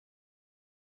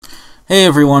Hey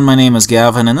everyone, my name is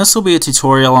Gavin, and this will be a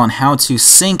tutorial on how to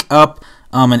sync up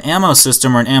an ammo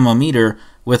system or an ammo meter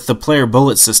with the player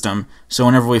bullet system. So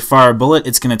whenever we fire a bullet,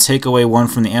 it's going to take away one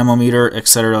from the ammo meter,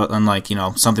 etc., and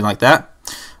something like that.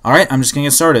 Alright, I'm just going to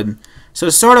get started. So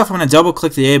to start off, I'm going to double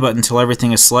click the A button until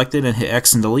everything is selected and hit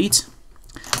X and delete.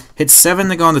 Hit 7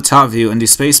 to go on the top view and do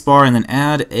spacebar and then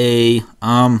add a,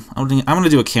 I'm going to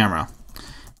do a camera.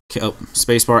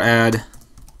 Spacebar, add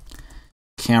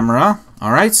camera.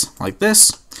 Alright, like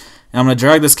this. And I'm going to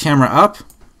drag this camera up.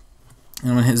 And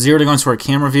I'm going to hit 0 to go into our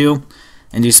camera view.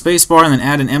 And do spacebar and then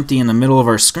add an empty in the middle of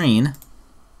our screen.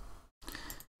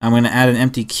 I'm going to add an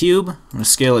empty cube. I'm going to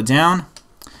scale it down.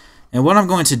 And what I'm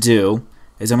going to do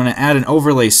is I'm going to add an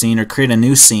overlay scene or create a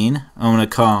new scene. I'm going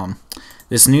to call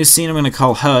this new scene, I'm going to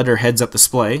call HUD or Heads Up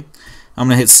Display. I'm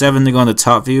going to hit 7 to go on the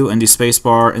top view and do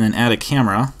spacebar and then add a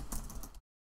camera.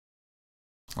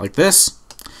 Like this.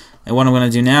 And what I'm going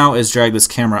to do now is drag this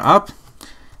camera up.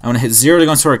 I'm going to hit 0 to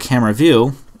go into our camera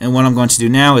view. And what I'm going to do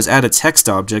now is add a text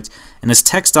object. And this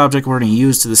text object we're going to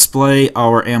use to display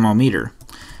our ammo meter.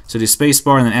 So do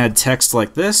spacebar and then add text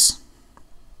like this.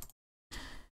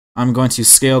 I'm going to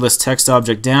scale this text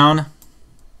object down.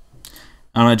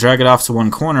 I'm going to drag it off to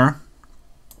one corner.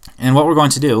 And what we're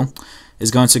going to do is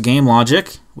go into Game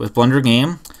Logic with Blender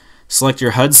Game. Select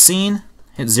your HUD scene.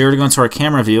 Hit 0 to go into our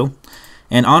camera view.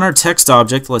 And on our text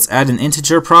object, let's add an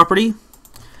integer property.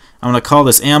 I'm going to call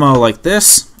this ammo like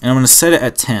this, and I'm going to set it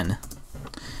at 10.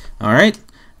 Alright,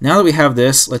 now that we have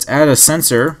this, let's add a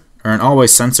sensor, or an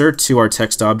always sensor, to our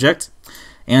text object,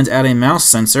 and add a mouse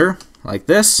sensor like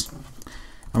this.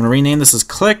 I'm going to rename this as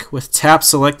click with tap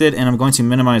selected, and I'm going to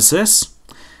minimize this.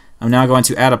 I'm now going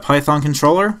to add a Python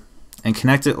controller and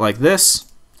connect it like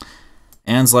this,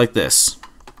 and like this.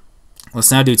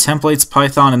 Let's now do templates,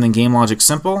 Python, and then Game Logic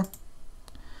Simple.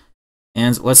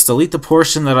 And let's delete the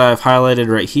portion that I've highlighted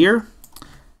right here.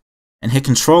 And hit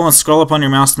Control and scroll up on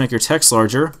your mouse to make your text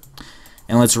larger.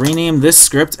 And let's rename this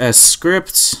script as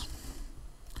script.py.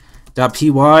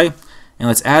 And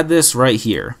let's add this right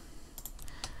here.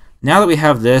 Now that we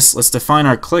have this, let's define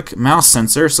our click mouse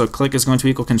sensor. So click is going to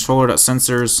equal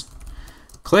controller.sensors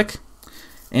click.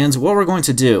 And what we're going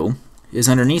to do is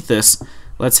underneath this,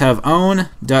 let's have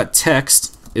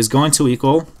own.text is going to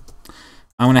equal,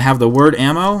 I'm going to have the word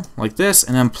ammo like this,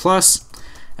 and then plus,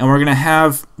 and we're going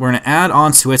to add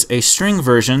onto it a string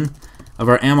version of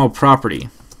our ammo property.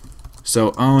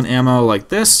 So own ammo like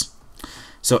this.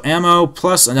 So ammo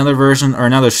plus another version or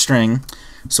another string.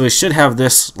 So we should have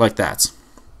this like that.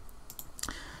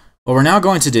 What we're now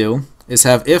going to do is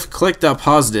have if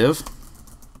click.positive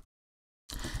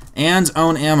and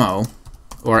own ammo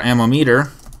or ammo meter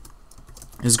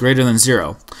is greater than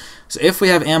 0. So if we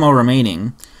have ammo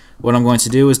remaining, what I'm going to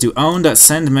do is do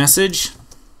own.sendMessage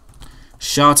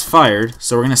shots fired.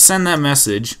 So we're going to send that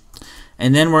message,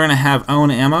 and then we're going to have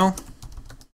own ammo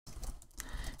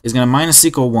is going to minus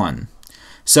equal 1.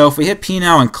 So if we hit P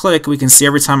now and click, we can see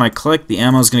every time I click, the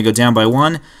ammo is going to go down by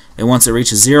 1, and once it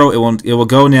reaches 0, it will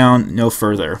go down no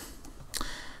further.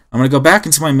 I'm going to go back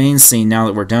into my main scene now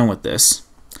that we're done with this,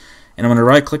 and I'm going to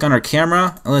right click on our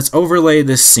camera, and let's overlay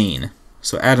this scene.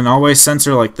 So add an always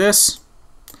sensor like this.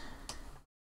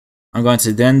 I'm going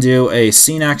to then do a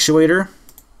scene actuator,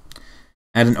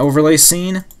 add an overlay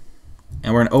scene,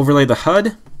 and we're going to overlay the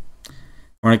HUD.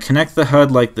 We're going to connect the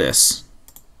HUD like this.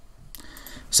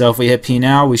 So if we hit P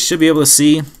now, we should be able to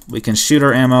see we can shoot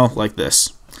our ammo like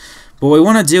this. But what we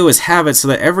want to do is have it so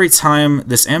that every time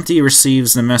this empty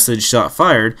receives the message shot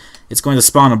fired, it's going to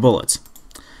spawn a bullet.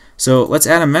 So let's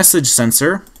add a message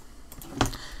sensor.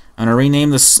 I'm going to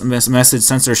rename this message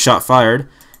sensor shot fired.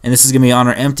 And this is going to be on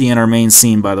our empty in our main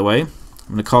scene, by the way. I'm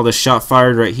going to call this shot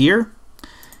fired right here.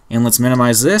 And let's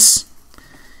minimize this.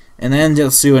 And then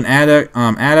let's do an add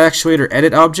actuator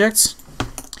edit object.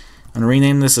 I'm going to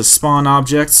rename this as spawn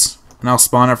objects. And I'll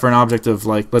spawn it for an object of,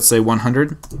 like, let's say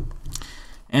 100.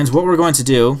 And what we're going to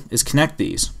do is connect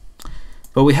these.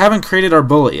 But we haven't created our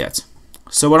bullet yet.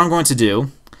 So what I'm going to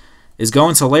do is go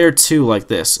into layer 2 like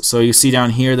this. So you see down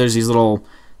here there's these little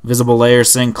visible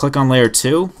layers saying click on layer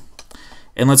 2.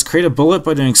 And let's create a bullet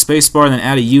by doing spacebar and then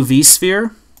add a UV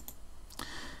sphere.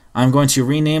 I'm going to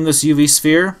rename this UV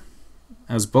sphere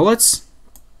as bullets.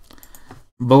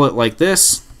 Bullet like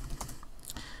this.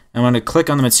 I'm going to click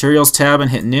on the materials tab and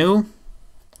hit new.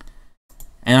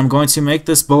 And I'm going to make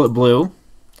this bullet blue.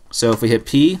 So if we hit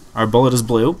P, our bullet is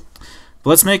blue. But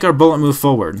let's make our bullet move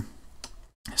forward.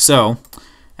 So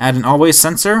add an always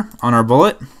sensor on our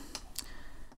bullet.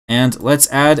 And let's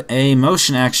add a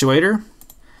motion actuator.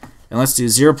 And let's do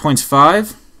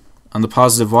 0.5 on the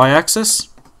positive y-axis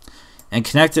and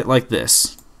connect it like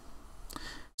this.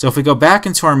 So if we go back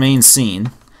into our main scene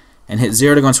and hit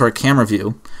 0 to go into our camera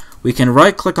view, we can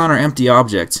right click on our empty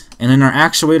object, and in our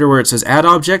actuator where it says add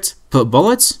object, put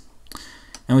bullets,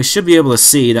 and we should be able to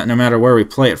see that no matter where we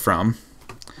play it from,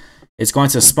 it's going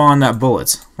to spawn that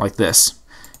bullet like this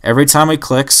every time we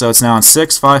click. So it's now on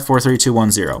 6, 5, 4, 3, 2,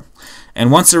 1, 0.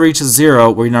 And once it reaches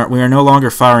 0, we are no longer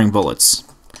firing bullets.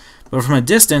 But from a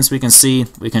distance, we can see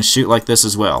we can shoot like this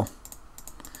as well.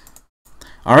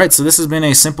 Alright, so this has been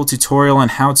a simple tutorial on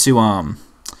how to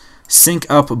sync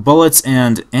up bullets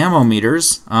and ammo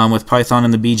meters with Python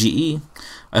and the BGE.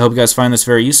 I hope you guys find this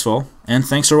very useful, and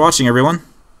thanks for watching, everyone.